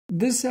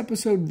This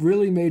episode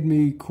really made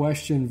me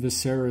question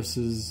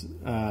Viserys's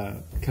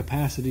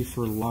capacity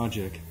for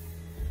logic.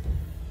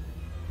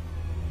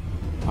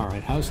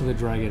 Alright, House of the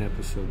Dragon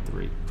episode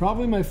 3.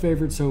 Probably my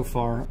favorite so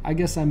far. I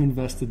guess I'm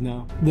invested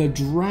now. The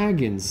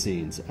dragon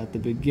scenes at the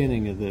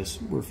beginning of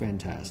this were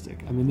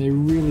fantastic. I mean, they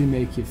really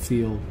make you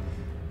feel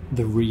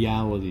the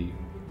reality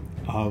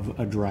of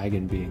a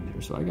dragon being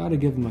there. So I gotta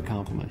give them a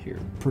compliment here.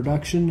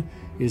 Production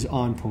is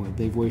on point.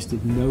 They've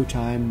wasted no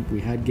time. We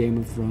had Game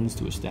of Thrones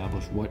to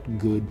establish what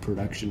good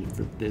production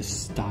for this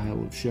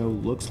style of show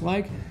looks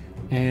like,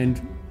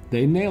 and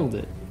they nailed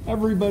it.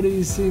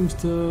 Everybody seems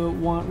to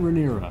want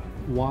Rhaenyra.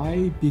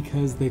 Why?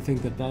 Because they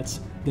think that that's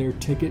their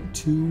ticket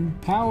to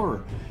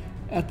power.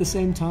 At the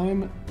same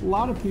time, a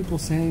lot of people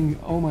saying,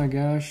 oh my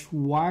gosh,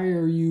 why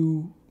are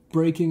you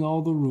breaking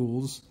all the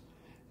rules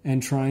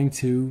and trying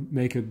to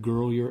make a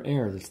girl your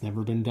heir? That's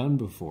never been done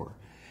before.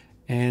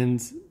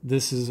 And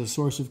this is a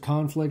source of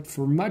conflict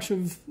for much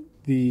of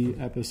the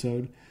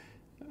episode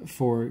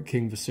for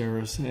King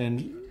Viserys.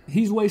 And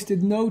he's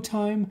wasted no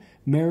time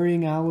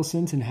marrying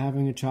Alicent and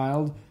having a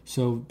child,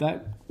 so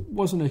that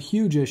wasn't a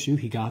huge issue.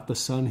 He got the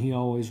son he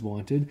always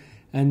wanted.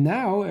 And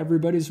now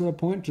everybody's sort of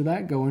pointing to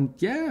that going,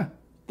 yeah,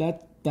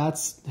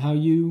 that's how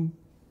you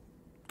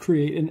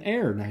create an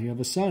heir. Now you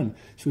have a son,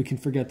 so we can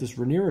forget this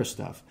Rhaenyra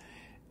stuff.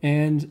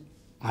 And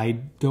I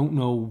don't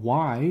know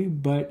why,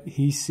 but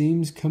he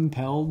seems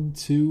compelled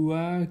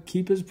to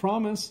keep his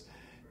promise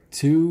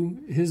to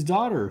his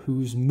daughter,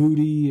 who's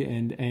moody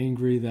and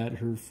angry that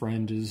her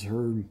friend is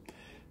her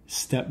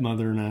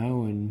stepmother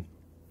now. And,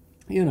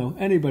 you know,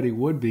 anybody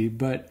would be.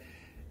 But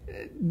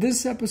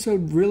this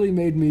episode really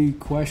made me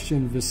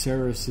question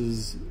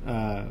Viserys's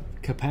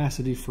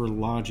capacity for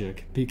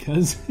logic,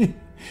 because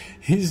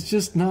he's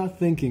just not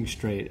thinking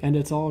straight. And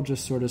it's all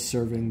just sort of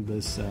serving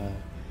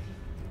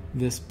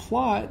this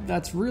plot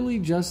that's really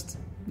just,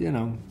 you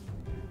know,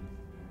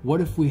 what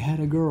if we had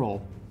a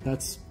girl?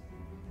 That's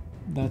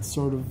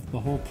sort of the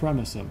whole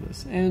premise of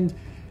this. And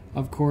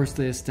of course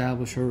they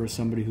establish her as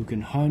somebody who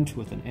can hunt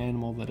with an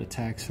animal that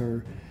attacks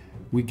her.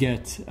 We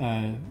get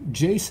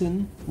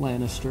Jason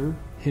Lannister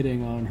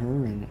hitting on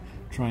her and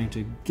trying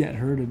to get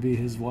her to be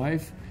his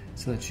wife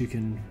so that she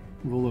can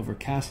rule over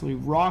Castle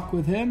Rock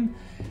with him.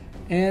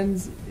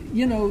 And,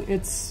 you know,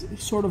 it's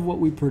sort of what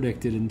we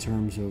predicted in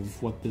terms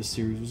of what this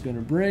series was going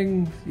to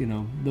bring. You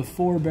know, the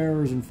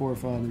forebearers and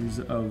forefathers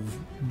of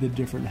the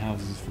different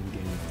houses from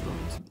Game of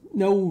Thrones.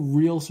 No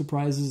real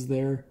surprises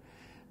there.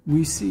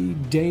 We see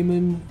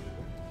Daemon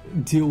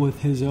deal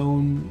with his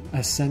own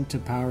ascent to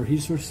power.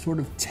 He's sort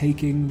of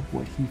taking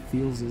what he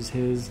feels is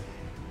his.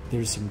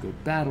 There's some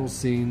good battle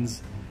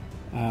scenes.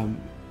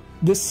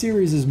 This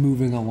series is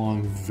moving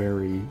along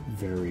very,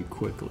 very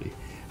quickly.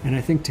 And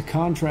I think to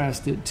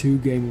contrast it to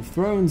Game of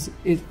Thrones,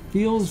 it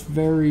feels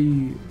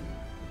very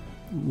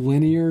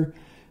linear.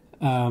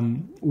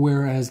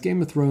 Whereas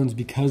Game of Thrones,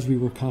 because we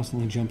were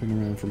constantly jumping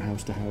around from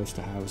house to house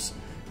to house,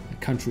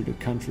 country to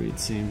country, it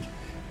seemed,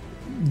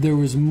 there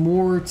was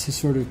more to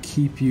sort of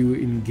keep you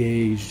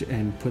engaged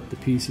and put the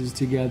pieces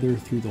together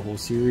through the whole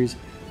series.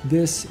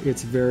 This,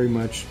 it's very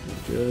much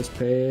just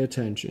pay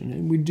attention.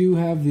 And we do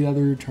have the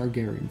other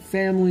Targaryen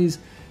families,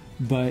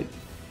 but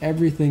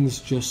everything's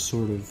just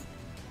sort of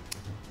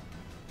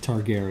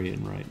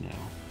Targaryen right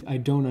now. I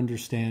don't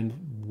understand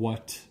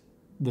what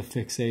the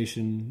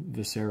fixation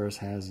Viserys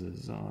has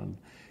is on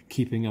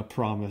keeping a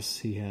promise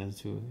he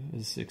has to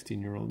his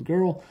 16-year-old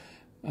girl.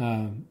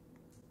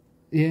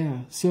 Yeah,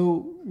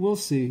 so we'll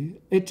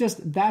see. It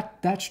just,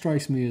 that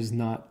strikes me as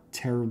not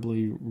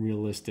terribly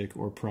realistic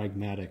or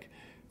pragmatic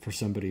for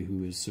somebody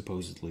who is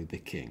supposedly the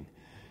king,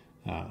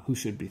 who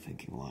should be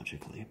thinking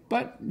logically.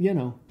 But, you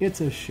know,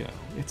 it's a show.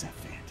 It's a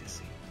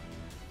fantasy.